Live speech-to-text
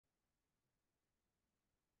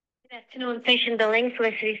Good afternoon, patient billing.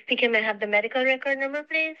 Felicity speaking. May I have the medical record number,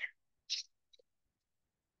 please?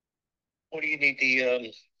 What do you need,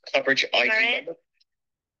 the coverage ID number?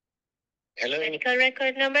 Hello? Medical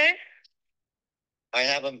record number? I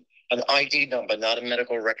have an ID number, not a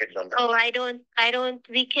medical record number. Oh, we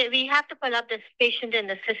have to pull up this patient in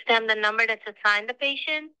the system, the number that's assigned the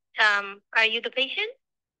patient. Are you the patient?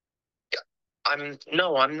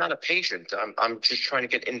 No, I'm not a patient. I'm just trying to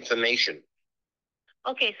get information.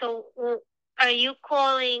 Okay, so are you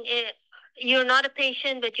calling it? You're not a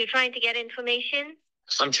patient, but you're trying to get information?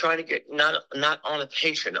 I'm trying to get, not on a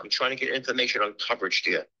patient. I'm trying to get information on coverage,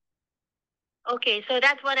 dear. Okay, so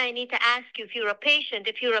that's what I need to ask you. If you're a patient,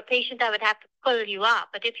 I would have to pull you up.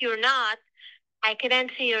 But if you're not, I can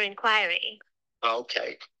answer your inquiry.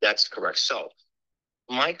 Okay, that's correct. So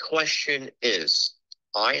my question is,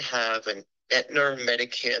 I have an Aetna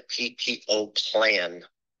Medicare PPO plan,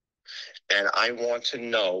 and I want to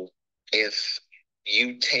know if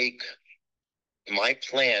you take my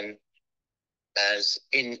plan as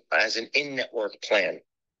an in-network plan.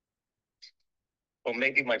 Or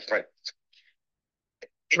maybe my friend.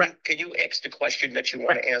 Can you ask the question that you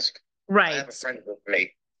want to ask? Right. I have a friend with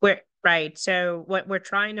me. Right. So what we're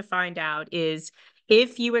trying to find out is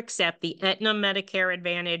if you accept the Aetna Medicare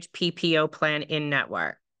Advantage PPO plan in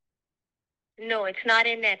network. No, it's not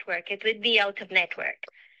in network. It would be out of network.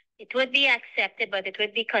 It would be accepted, but it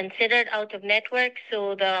would be considered out of network.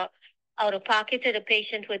 So the out of pocket to the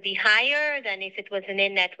patient would be higher than if it was an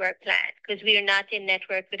in-network plan, because we are not in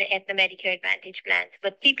network with the Aetna Medicare Advantage plans.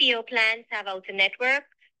 But PPO plans have out of network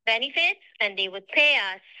benefits, and they would pay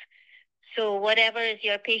us. So whatever is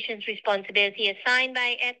your patient's responsibility assigned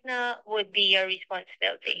by Aetna would be your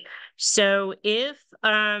responsibility. So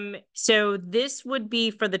so this would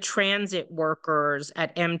be for the transit workers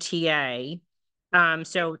at MTA.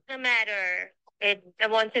 So it doesn't matter.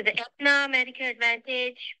 Once it's the Aetna Medicare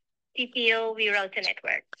Advantage PPO, we route to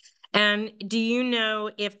network. And do you know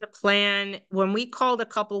if the plan, when we called a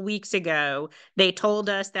couple weeks ago, they told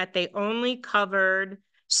us that they only covered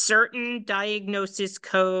certain diagnosis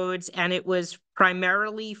codes and it was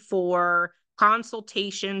primarily for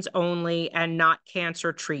consultations only and not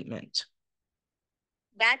cancer treatment?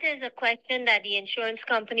 That is a question that the insurance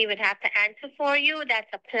company would have to answer for you.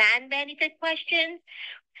 That's a plan benefit question.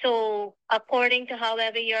 So according to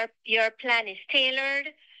however your plan is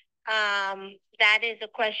tailored, that is a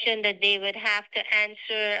question that they would have to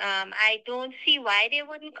answer. I don't see why they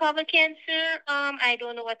wouldn't cover cancer. I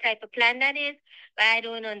don't know what type of plan that is, but I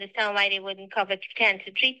don't understand why they wouldn't cover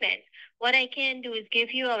cancer treatment. What I can do is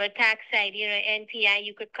give you our tax ID or NPI.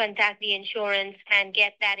 You could contact the insurance and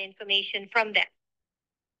get that information from them.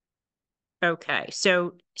 Okay,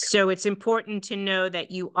 so it's important to know that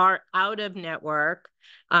you are out of network,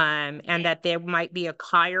 and that there might be a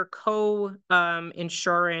higher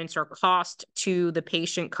insurance or cost to the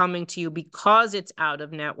patient coming to you because it's out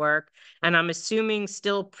of network, and I'm assuming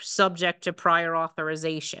still subject to prior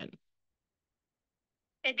authorization.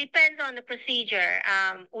 It depends on the procedure.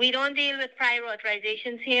 We don't deal with prior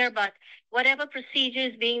authorizations here, but whatever procedure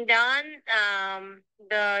is being done,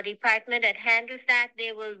 the department that handles that,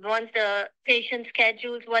 they will, once the patient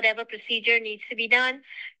schedules whatever procedure needs to be done,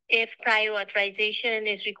 if prior authorization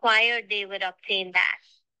is required, they would obtain that.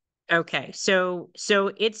 Okay, so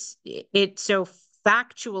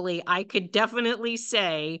factually, I could definitely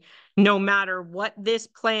say no matter what this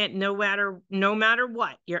plan, no matter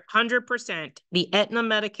what, you're 100%, the Aetna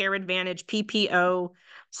Medicare Advantage PPO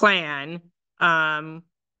plan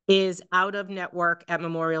is out of network at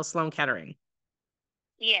Memorial Sloan Kettering.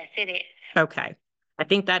 Yes, it is. Okay. I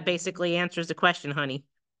think that basically answers the question, honey.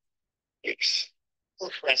 Yes,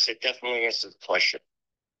 it definitely answers the question.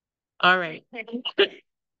 All right.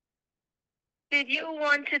 Did you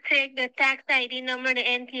want to take the tax ID number, the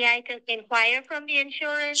NPI, to inquire from the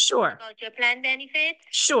insurance? Sure. About your plan benefits?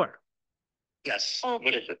 Sure. Yes. Okay.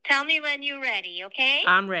 What is it? Tell me when you're ready, okay?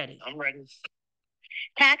 I'm ready. I'm ready.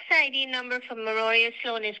 Tax ID number for Memorial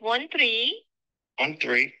Sloan is 13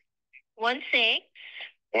 16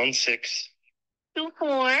 16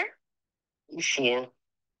 24 24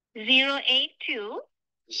 082.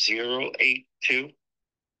 082.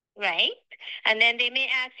 Right. And then they may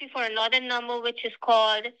ask you for another number, which is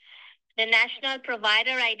called the National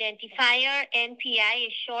Provider Identifier. NPI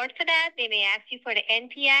is short for that. They may ask you for the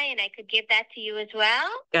NPI, and I could give that to you as well.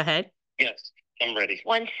 Go ahead. Yes, I'm ready.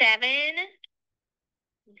 1700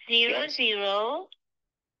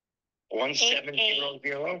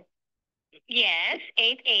 1700. Yes,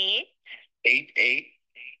 88 88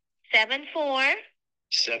 74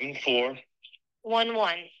 74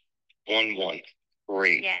 11. 11.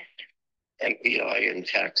 Great. Yes. NPI and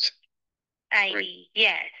tax ID.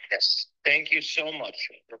 Yes. Yes. Thank you so much.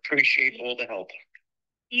 Appreciate all the help.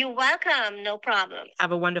 You're welcome. No problem.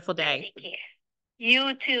 Have a wonderful day. Take care.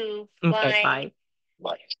 You too. Okay, Bye.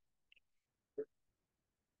 bye. Bye.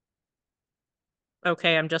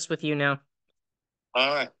 Okay, I'm just with you now.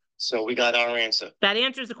 All right. So we got our answer. That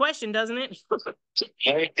answers the question, doesn't it?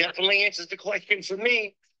 It definitely answers the question for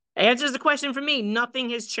me. Answers the question for me.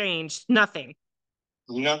 Nothing has changed. Nothing.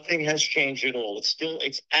 Nothing has changed at all.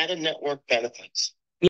 It's out of network benefits.